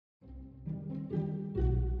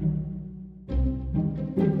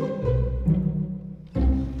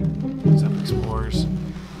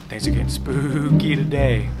Things are getting spooky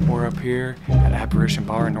today. We're up here at Apparition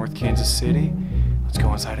Bar in North Kansas City. Let's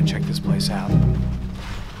go inside and check this place out.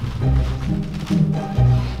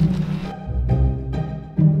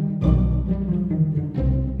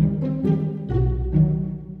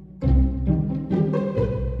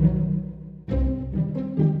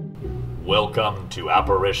 Welcome to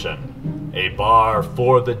Apparition, a bar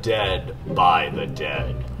for the dead by the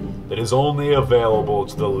dead that is only available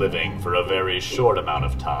to the living for a very short amount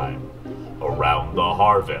of time, around the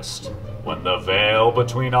harvest, when the veil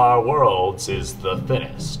between our worlds is the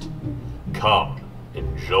thinnest. Come,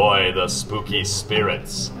 enjoy the spooky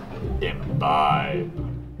spirits, imbibe.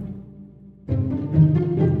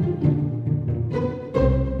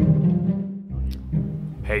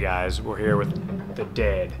 Hey guys, we're here with the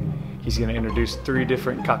Dead. He's going to introduce 3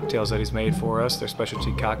 different cocktails that he's made for us. They're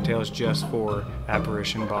specialty cocktails just for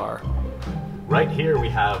Apparition Bar. Right here we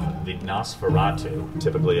have the Nosferatu,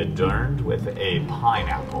 typically adorned with a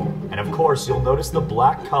pineapple. And of course you'll notice the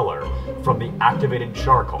black color from the activated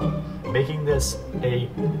charcoal, making this a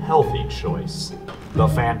healthy choice. The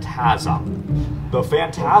Phantasm. The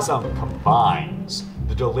Phantasm combines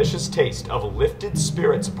the delicious taste of Lifted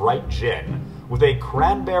Spirits Bright Gin with a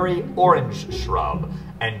cranberry orange shrub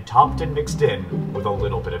and topped and mixed in with a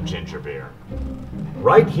little bit of ginger beer.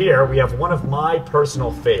 Right here we have one of my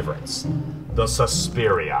personal favorites, the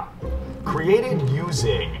Suspiria. Created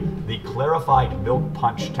using the clarified milk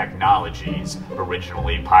punch technologies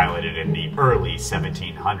originally piloted in the early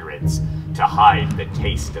 1700s to hide the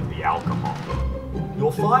taste of the alcohol.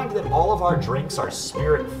 You'll find that all of our drinks are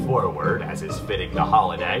spirit forward, as is fitting the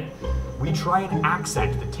holiday. We try and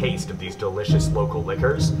accent the taste of these delicious local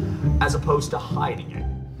liquors as opposed to hiding it.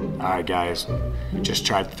 Alright guys, just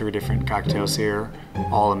tried 3 different cocktails here.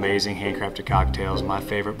 All amazing handcrafted cocktails. My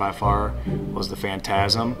favorite by far was the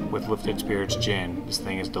Phantasm with Lifted Spirits Gin. This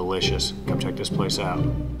thing is delicious. Come check this place out.